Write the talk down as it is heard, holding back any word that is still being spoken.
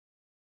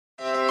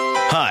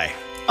Hi,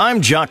 I'm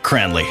Jock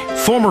Cranley,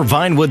 former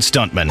Vinewood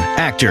stuntman,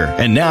 actor,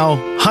 and now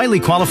highly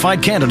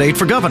qualified candidate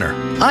for governor.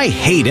 I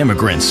hate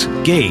immigrants,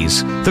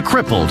 gays, the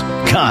crippled.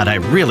 God, I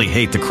really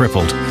hate the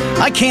crippled.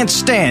 I can't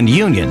stand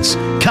unions,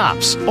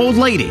 cops, old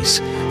ladies.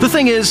 The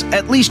thing is,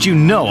 at least you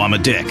know I'm a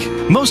dick.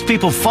 Most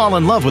people fall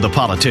in love with a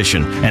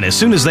politician, and as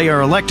soon as they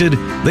are elected,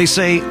 they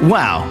say,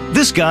 wow,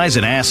 this guy's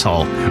an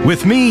asshole.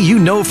 With me, you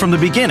know from the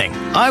beginning,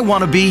 I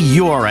want to be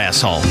your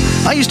asshole.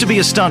 I used to be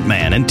a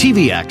stuntman and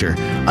TV actor.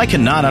 I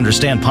cannot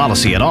understand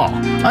policy at all.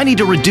 I need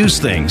to reduce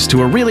things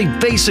to a really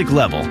basic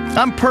level.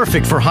 I'm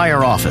perfect for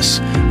higher office.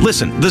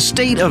 Listen, the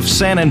state of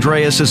San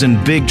Andreas is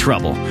in big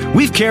trouble.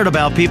 We've cared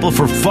about people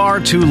for far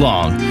too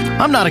long.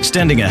 I'm not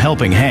extending a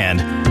helping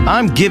hand.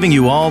 I'm giving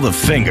you all the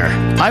finger.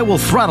 I will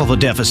throttle the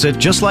deficit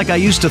just like I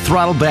used to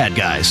throttle bad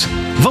guys.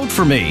 Vote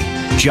for me,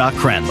 Jock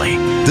Cranley.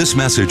 This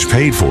message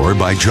paid for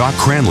by Jock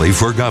Cranley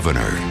for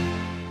governor.